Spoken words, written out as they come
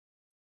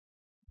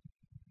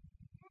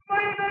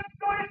Meine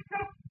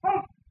deutsche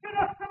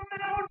Volksgenossen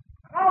und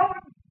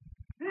Frauen,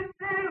 in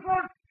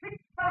dieser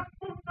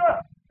Schicksalsstunde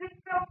sind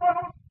wir von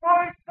uns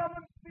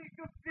beugsamen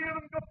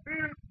Siegeswehren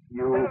gefühlt.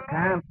 You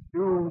can't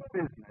do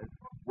business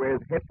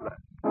with Hitler.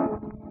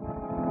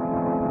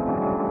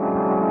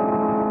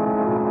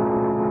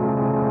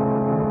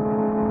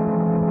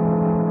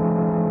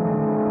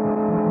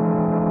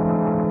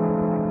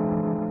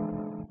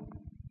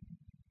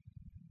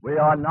 We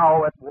are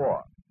now at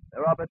war.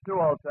 There are but two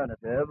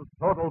alternatives,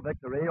 total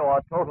victory or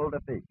total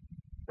defeat.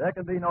 There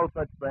can be no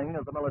such thing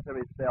as a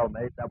military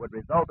stalemate that would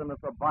result in the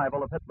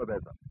survival of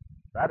Hitlerism.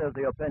 That is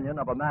the opinion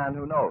of a man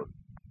who knows.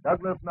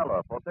 Douglas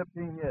Miller, for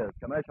 15 years,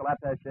 commercial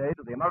attaché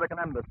to the American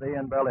Embassy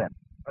in Berlin.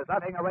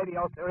 Presenting a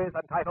radio series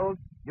entitled,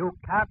 You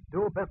Can't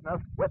Do Business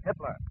with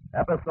Hitler.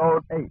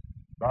 Episode 8,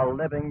 The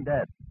Living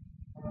Dead.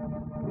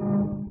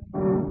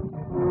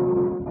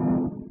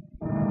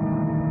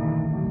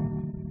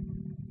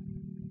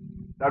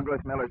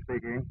 Douglas Miller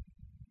speaking.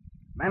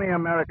 Many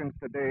Americans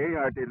today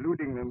are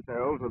deluding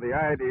themselves with the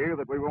idea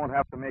that we won't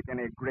have to make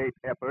any great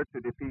effort to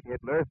defeat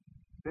Hitler,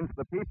 since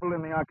the people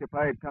in the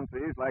occupied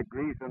countries like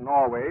Greece and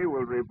Norway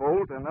will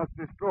revolt and thus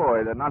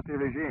destroy the Nazi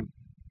regime.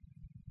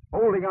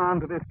 Holding on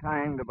to this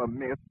kind of a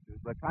myth is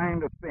the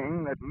kind of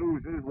thing that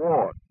loses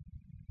wars.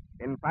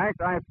 In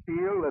fact, I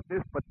feel that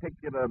this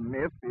particular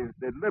myth is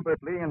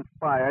deliberately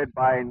inspired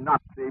by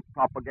Nazi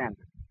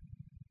propaganda.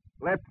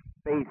 Let's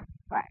face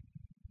facts.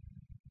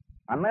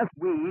 Unless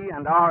we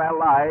and our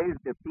allies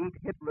defeat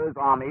Hitler's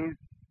armies,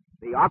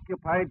 the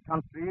occupied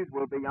countries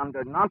will be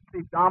under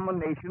Nazi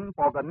domination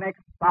for the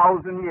next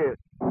 1,000 years.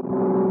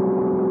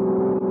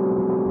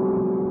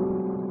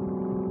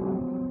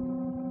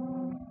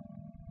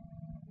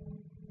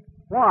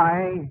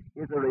 Why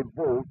is a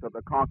revolt of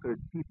the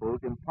conquered peoples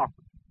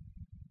impossible?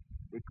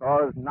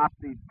 Because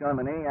Nazi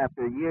Germany,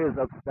 after years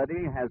of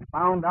study, has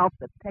found out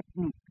the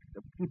techniques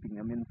of keeping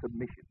them in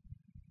submission.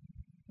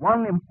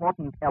 One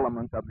important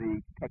element of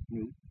the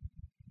technique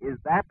is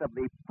that of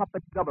the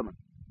puppet government.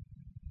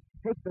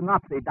 Take the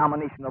Nazi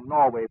domination of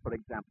Norway, for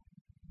example.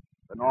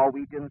 The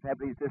Norwegians have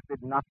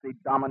resisted Nazi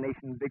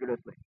domination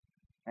vigorously,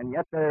 and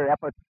yet their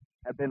efforts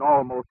have been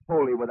almost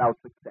wholly without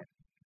success.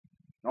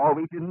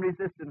 Norwegian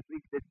resistance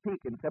reached its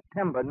peak in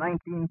September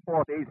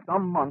 1940,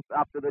 some months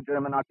after the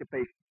German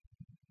occupation.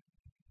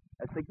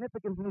 A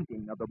significant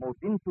meeting of the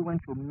most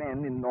influential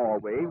men in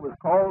Norway was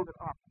called at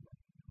Oslo.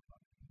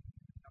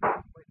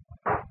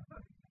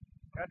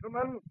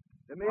 Gentlemen,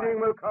 the meeting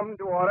will come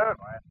to order.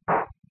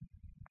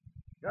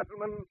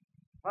 Gentlemen,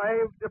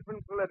 5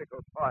 different political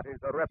parties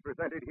are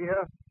represented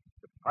here,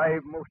 the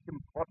 5 most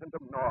important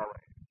of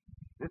Norway.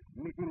 This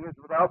meeting is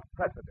without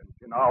precedent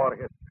in our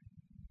history.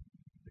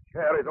 The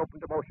chair is open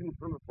to motions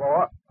from the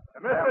floor.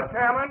 Mr.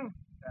 Chairman,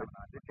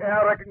 the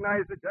chair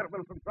recognizes the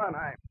gentleman from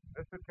Trondheim.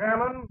 Mr.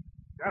 Chairman,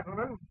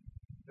 gentlemen,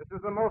 this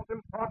is the most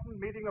important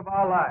meeting of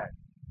our lives.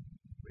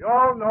 We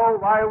all know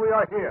why we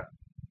are here.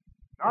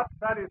 Not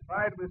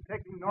satisfied with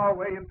taking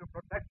Norway into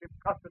protective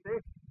custody,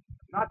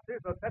 the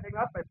Nazis are setting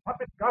up a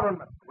puppet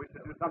government. We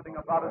should do something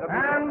about it.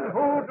 And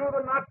who do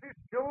the Nazis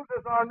choose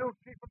as our new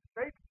chief of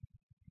state?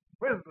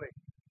 Quisling.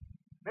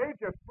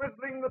 Major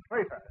Quisling the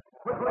traitor.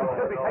 Quisling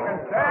should be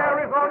taken.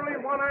 There is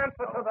only one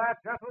answer to that,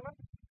 gentlemen.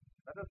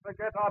 Let us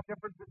forget our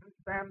differences and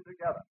stand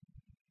together.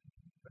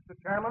 Mr.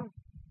 Chairman,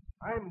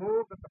 I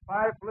move that the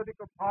 5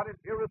 political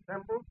parties here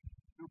assembled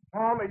to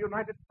form a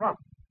united front,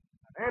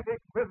 an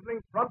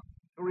anti-Quisling front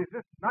to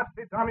resist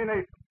Nazi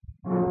domination.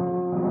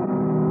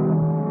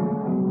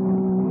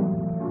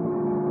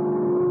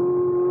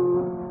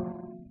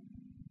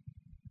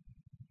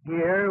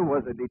 Here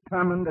was a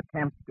determined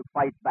attempt to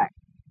fight back.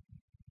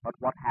 But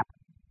what happened?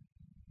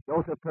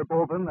 Joseph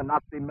Terboven, the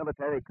Nazi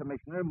military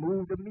commissioner,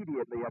 moved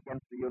immediately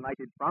against the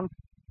United Front,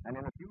 and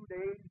in a few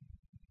days...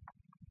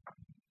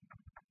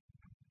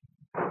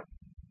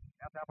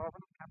 Herr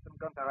Terboven, Captain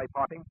Gunther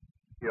reporting.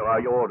 Here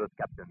are your orders,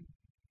 Captain.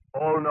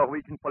 All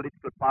Norwegian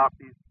political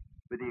parties,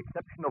 with the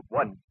exception of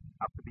one,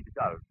 are to be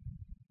dissolved.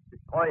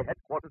 Destroy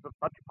headquarters of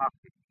such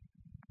parties.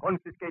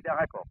 Confiscate their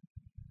records.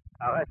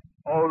 Arrest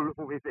all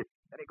who resist.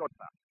 Very good,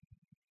 sir.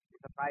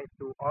 This applies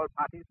to all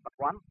parties but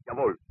one?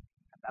 Jawohl.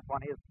 And that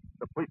one is?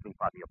 The Quisling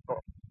party, of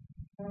course.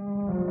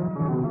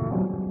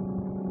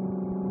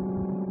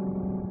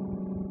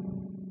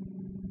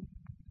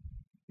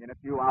 In a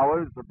few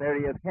hours, the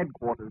various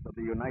headquarters of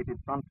the United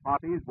Front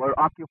parties were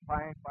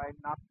occupied by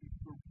Nazi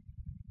troops.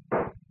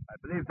 I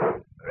believe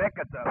the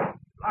records are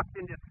locked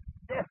in this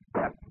desk,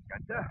 Captain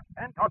Gunther.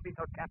 And don't be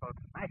so careful.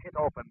 Smash it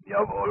open.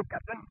 Jawohl,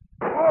 Captain.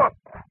 Oh.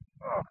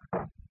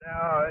 There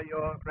are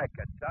your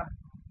records, sir.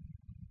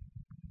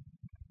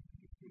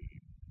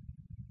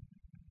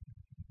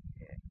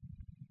 Yes.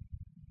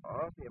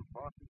 All the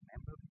important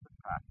members of the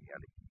party are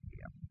listed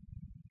here.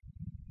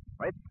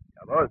 Fritz,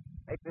 Jawohl.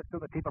 take this to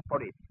the chief of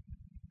police.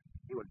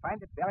 He will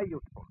find it very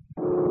useful.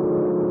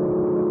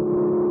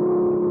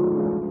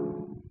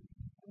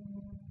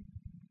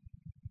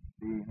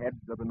 The heads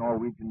of the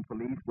Norwegian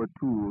police were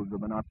tools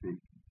of the Nazis.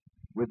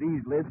 With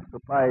these lists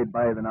supplied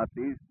by the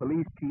Nazis,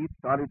 police chiefs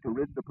started to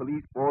rid the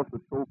police force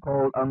of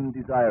so-called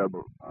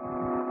undesirables.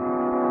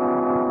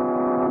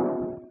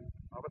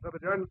 Officer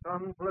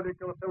Björnsson,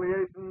 political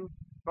affiliation,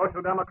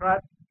 Social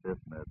Democrat.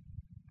 Dismissed.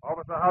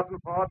 Officer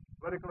Hausenfort,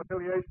 political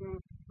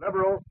affiliation,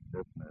 Liberal.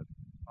 Dismissed.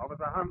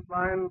 Officer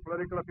Hanslein,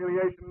 political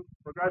affiliation,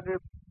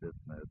 Progressive.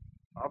 Dismissed.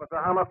 Officer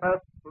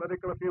Hammerfest,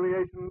 political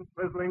affiliation,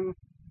 Quisling.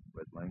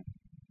 Whistling.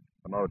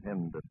 Promote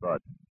him to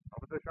sergeant.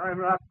 Officer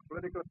Scheinrock,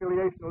 political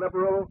affiliation,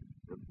 Liberal.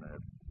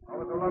 Dismissed.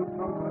 Officer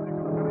Lundstrom,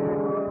 political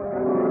affiliation,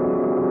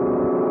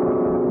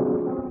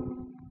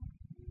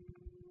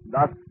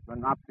 Thus, the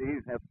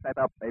Nazis have set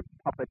up a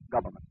puppet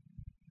government.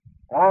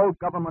 All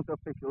government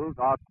officials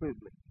are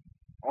Quisling.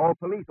 All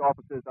police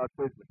officers are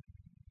Quisling.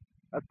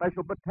 A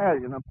special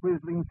battalion of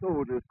Quisling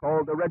soldiers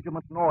called the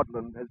Regiment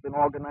Nordland has been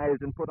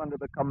organized and put under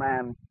the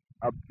command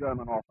of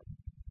German officers.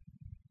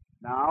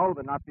 Now,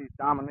 the Nazis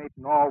dominate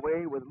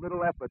Norway with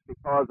little effort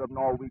because of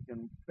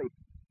Norwegian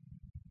safety.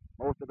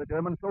 Most of the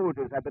German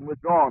soldiers have been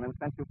withdrawn and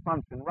sent to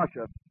fronts in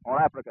Russia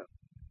or Africa.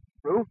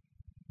 Proof?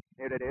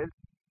 Here it is.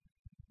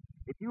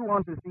 If you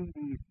want to see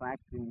these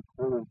facts in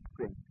cold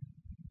print,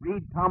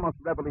 read Thomas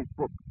Reveley's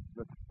book,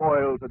 The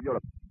Spoils of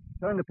Europe.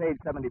 Turn to page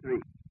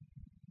 73.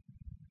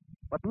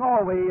 But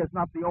Norway is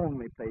not the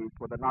only place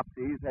where the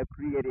Nazis have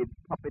created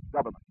puppet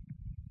governments.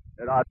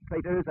 There are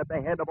traitors at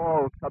the head of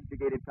all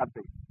subjugated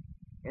countries.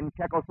 In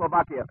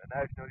Czechoslovakia. The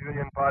National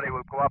Union Party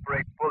will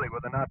cooperate fully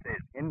with the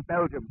Nazis. In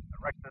Belgium. The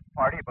Rexist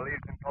Party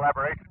believes in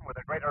collaboration with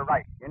a greater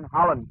right. In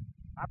Holland.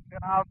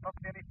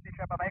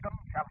 Nationalsozialistische Bewegung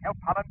shall help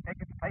Holland take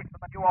its place in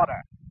the new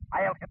order.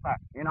 Heil Hitler.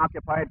 In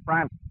occupied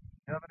France.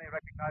 Germany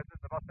recognizes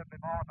the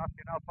Rassemblement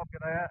National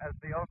Populaire as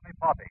the only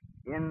party.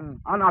 In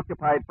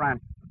unoccupied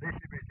France. The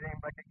Vichy regime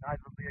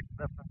recognizes the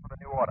existence of the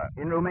new order.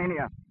 In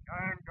Romania.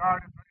 Iron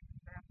Guard is ready to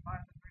stand by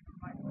the greater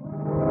right.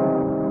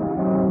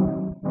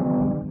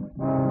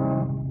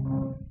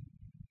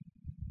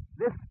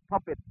 This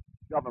puppet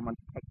government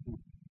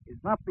technique is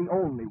not the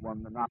only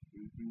one the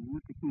Nazis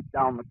use to keep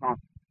down the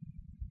conscience.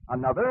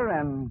 Another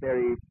and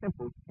very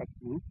simple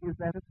technique is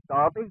that of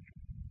starvation.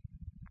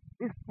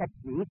 This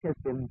technique has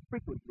been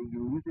frequently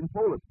used in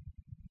Poland.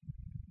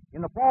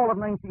 In the fall of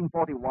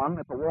 1941,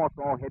 at the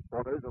Warsaw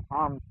headquarters of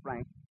Hans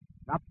Frank,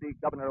 Nazi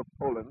governor of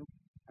Poland,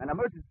 an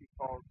emergency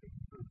call came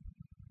through.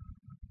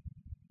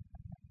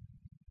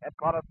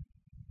 Headquarters.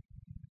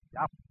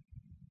 Ja.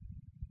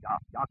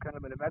 Ja,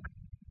 Colonel Millenberg.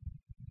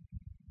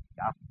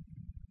 Ja.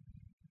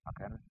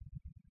 Colonel.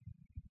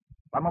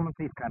 One moment,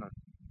 please, Colonel.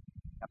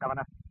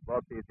 Governor.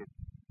 What is it?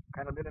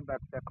 Colonel Millenberg,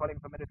 they're calling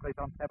from Military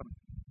Zone 7.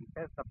 He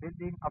says the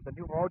building of the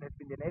new road has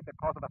been delayed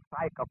because of a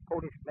strike of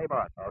Polish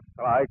laborers. A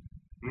strike?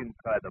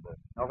 Incredible.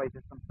 No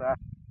resistance, sir.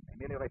 They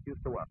merely refuse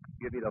to work.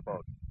 Give me the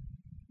boat.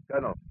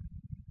 Colonel,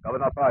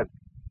 Governor Price.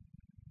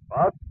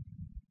 What?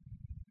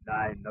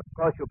 Nine. Of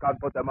course you can't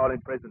put them all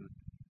in prison.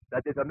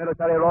 That is a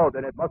military road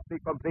and it must be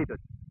completed.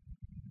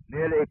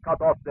 Nearly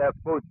cut off their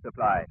food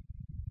supply.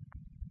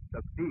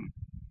 Succeed?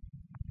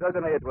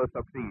 Certainly it will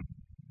succeed.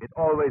 It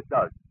always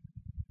does.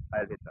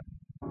 I'll hit them.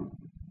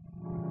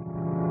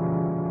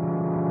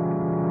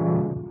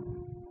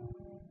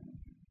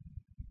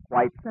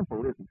 Quite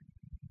simple, isn't it?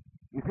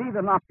 You see,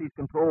 the Nazis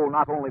control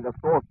not only the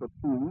source of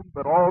food,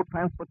 but all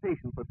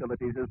transportation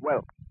facilities as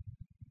well.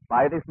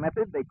 By this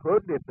method, they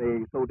could, if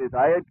they so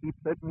desired, keep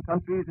certain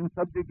countries in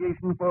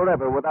subjugation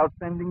forever without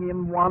sending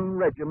in one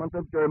regiment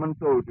of German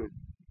soldiers.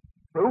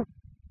 Proof?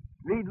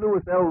 Read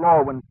Louis L.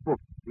 Lawrence' book,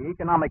 The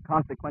Economic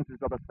Consequences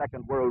of the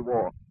Second World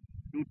War.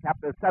 See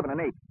chapters 7 and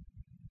 8.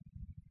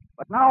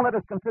 But now let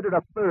us consider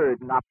a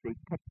third Nazi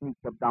technique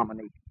of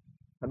domination,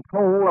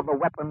 control of the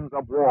weapons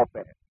of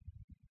warfare.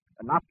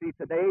 The Nazis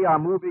today are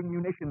moving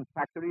munition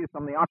factories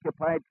from the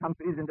occupied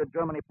countries into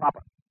Germany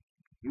proper.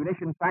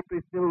 Munition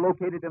factories still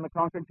located in the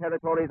conquered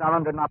territories are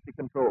under Nazi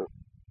control.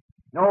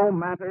 No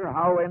matter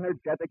how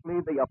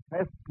energetically the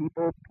oppressed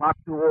people plot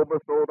to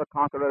overthrow the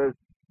conquerors,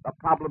 the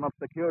problem of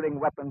securing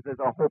weapons is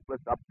a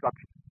hopeless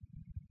obstruction.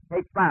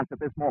 Take France at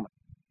this moment.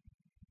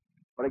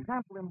 For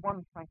example, in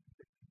one French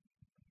city.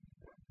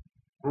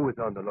 Who is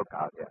on the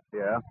lookout?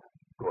 Yeah.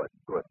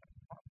 Good.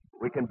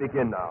 We can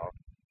begin now.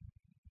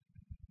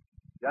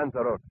 Jan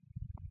Zarot.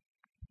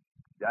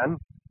 Jan,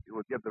 you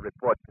will give the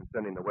report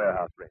concerning the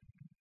warehouse raid.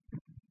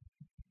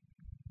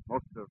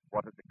 Most of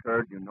what has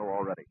occurred you know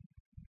already.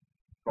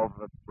 12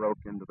 of us broke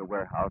into the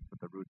warehouse at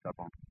the Rue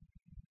Sabon.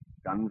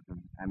 Guns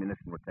and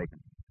ammunition were taken.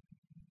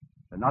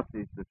 The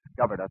Nazis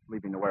discovered us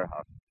leaving the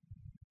warehouse.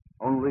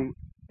 Only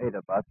 8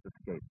 of us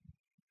escaped.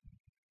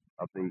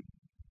 Of the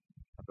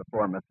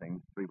 4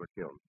 missing, 3 were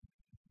killed.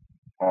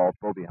 Paul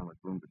Beaubien was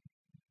wounded.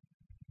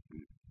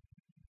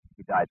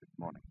 He died this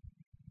morning.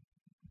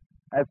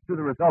 As to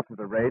the results of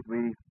the raid,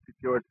 we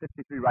secured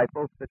 63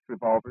 rifles, 6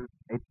 revolvers,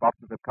 8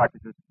 boxes of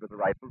cartridges for the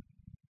rifles,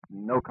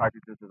 no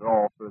cartridges at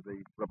all for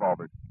the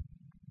revolvers.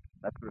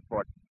 That's the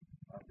report.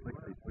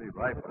 63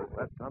 rifles,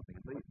 that's something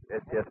at least.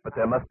 Yes, but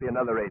there must be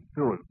another raid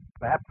soon.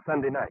 Perhaps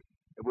Sunday night.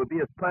 It will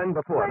be as planned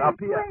before. Now,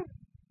 Pierre.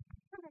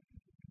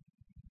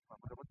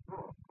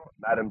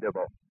 Madame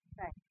Dibot.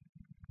 Thanks.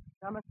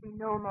 There must be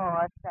no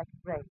more such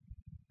race.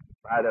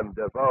 Madame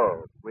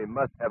DeVoe, we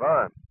must have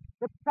arms.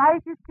 The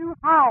price is too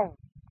high.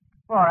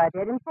 4 are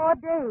dead in 4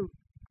 days.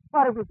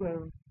 What have we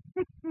gained?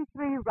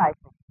 63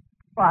 rifles.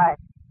 Why,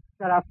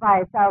 there are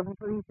 5,000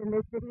 police in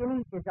this city, and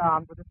each is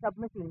armed with a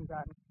submachine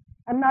gun.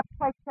 And not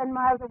quite 10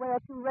 miles away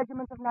are 2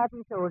 regiments of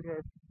Nazi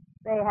soldiers.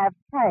 They have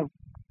tanks,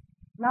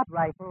 not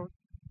rifles.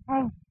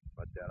 Tanks.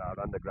 But there are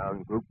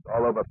underground groups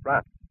all over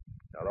France.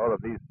 Are all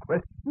of these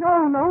quits?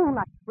 No,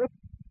 not quit,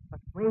 but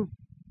wait.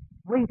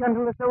 Wait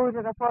until the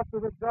soldiers are forced to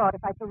withdraw to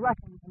fight the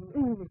Russians and the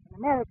English and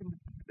Americans.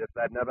 If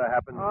that never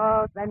happens.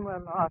 Oh, then we're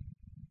lost.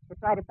 To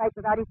try to fight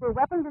without equal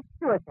weapons is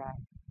suicide.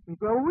 We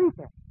grow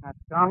weaker, not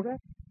stronger.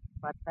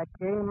 But the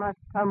day must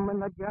come when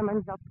the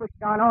Germans are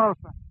pushed on all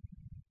fronts.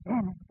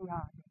 Then it'll be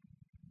our day.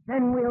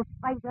 Then we'll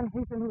fight and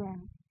hasten the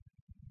end.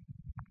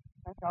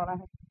 That's all I have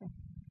to say.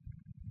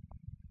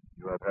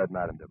 You have heard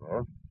Madame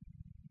DeVoe.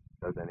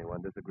 Does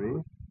anyone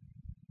disagree?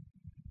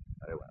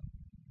 Very well.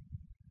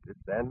 This,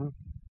 then,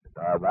 is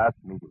our last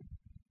meeting.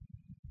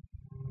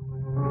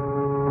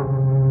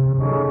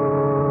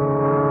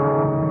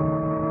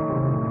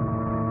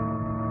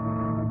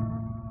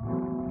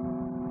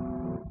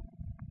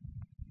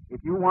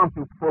 If you want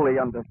to fully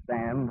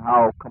understand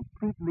how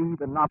completely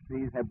the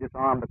Nazis have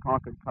disarmed the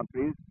conquered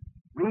countries,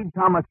 read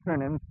Thomas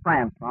Turnan's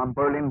France on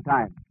Berlin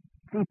Times.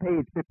 See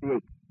page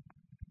 58.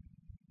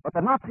 But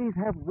the Nazis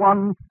have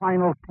one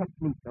final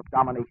technique of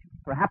domination,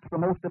 perhaps the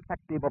most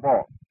effective of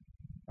all.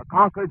 The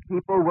conquered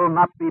people will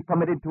not be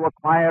permitted to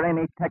acquire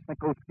any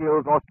technical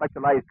skills or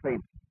specialized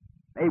training.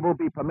 They will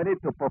be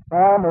permitted to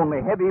perform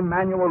only heavy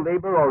manual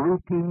labor or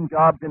routine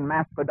jobs in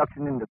mass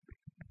production industry.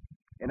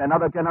 In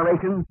another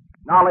generation,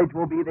 knowledge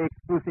will be the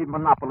exclusive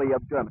monopoly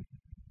of Germany.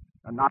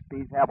 The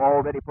Nazis have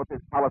already put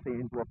this policy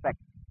into effect.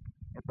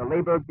 If the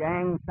labor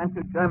gang sent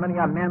to Germany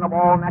are men of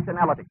all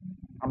nationalities,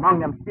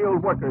 among them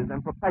skilled workers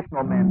and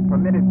professional men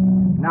permitted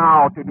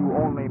now to do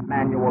only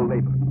manual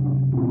labor.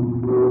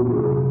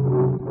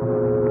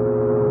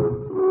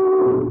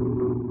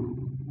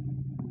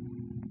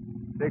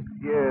 6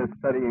 years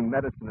studying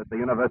medicine at the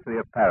University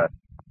of Paris.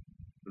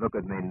 Look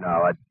at me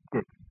now, a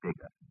ditch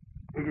digger.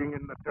 Digging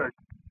in the dirt.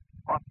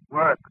 What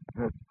work?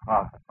 It's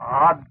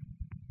hard.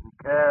 Who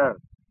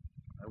cares?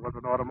 I was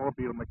an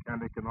automobile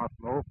mechanic in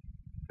Oslo.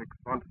 6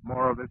 months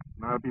more of this,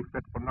 and I'll be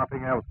fit for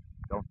nothing else.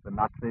 Don't the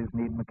Nazis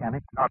need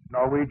mechanics? Not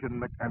Norwegian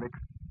mechanics.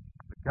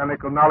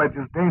 Mechanical knowledge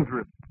is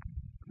dangerous.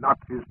 The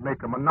Nazis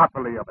make a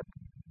monopoly of it.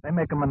 They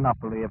make a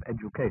monopoly of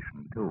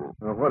education, too.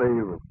 What are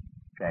you?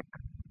 Czech.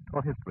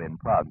 Taught history in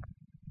Prague.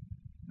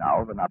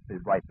 Now the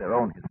Nazis write their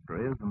own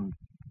histories, and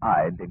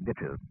I dig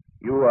ditches.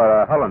 You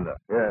are a Hollander.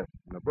 Yes,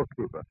 and a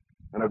bookkeeper.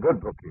 And a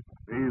good bookkeeper.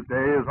 These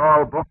days,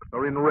 all books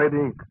are in red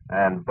ink.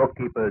 And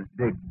bookkeepers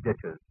dig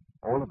ditches.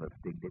 All of us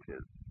dig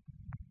ditches.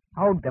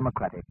 How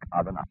democratic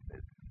are the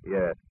Nazis?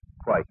 Yes,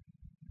 quite.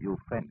 You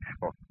French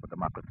fought for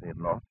democracy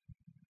and lost.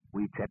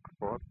 We Czechs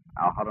fought.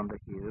 Our Hollander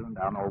here and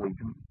our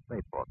Norwegians,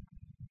 they fought.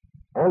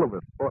 All of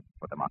us fought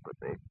for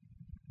democracy.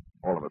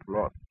 All of us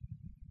lost.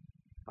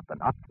 But the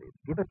Nazis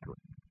give it to us.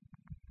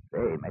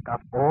 They make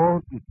us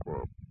all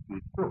equal.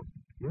 Equal?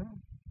 Yeah,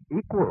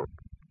 equal.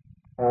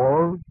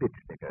 All bitch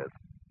diggers.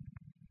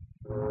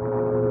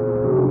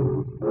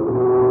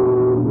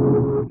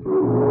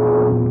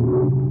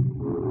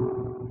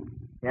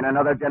 In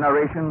another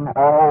generation,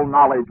 all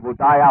knowledge will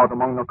die out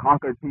among the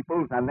conquered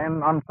peoples, and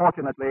then,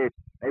 unfortunately,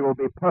 they will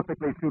be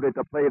perfectly suited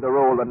to play the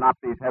role the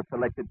Nazis have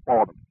selected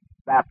for them,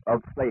 that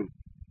of slaves.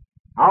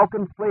 How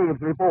can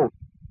slaves revolt?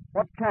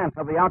 What chance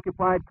have the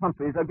occupied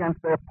countries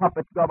against their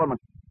puppet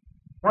government?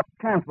 What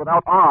chance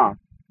without arms?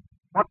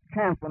 What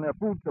chance when their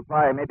food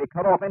supply may be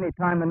cut off any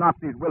time the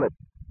Nazis will it?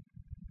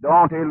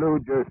 Don't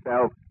illude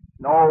yourself.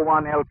 No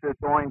one else is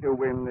going to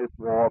win this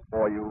war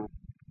for you.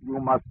 You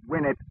must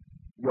win it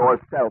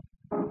yourself.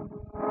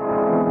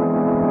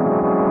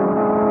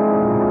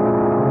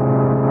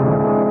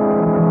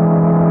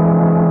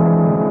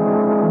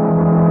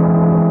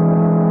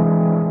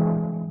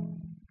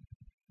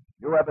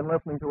 You have been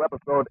listening to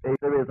episode 8,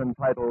 series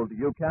entitled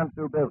You Can't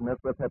Do Business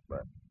with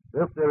Hitler.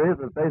 This series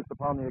is based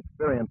upon the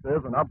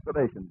experiences and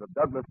observations of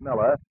Douglas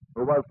Miller,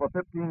 who was for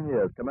 15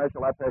 years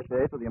commercial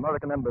attaché to the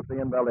American Embassy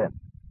in Berlin.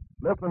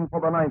 Listen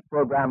for the 9th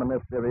program in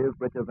this series,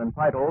 which is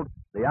entitled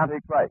The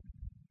Antichrist.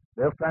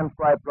 This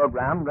transcribed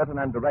program, written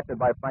and directed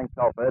by Frank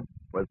Telford,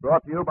 was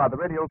brought to you by the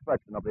radio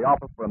section of the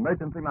Office for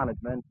Emergency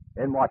Management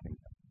in Washington.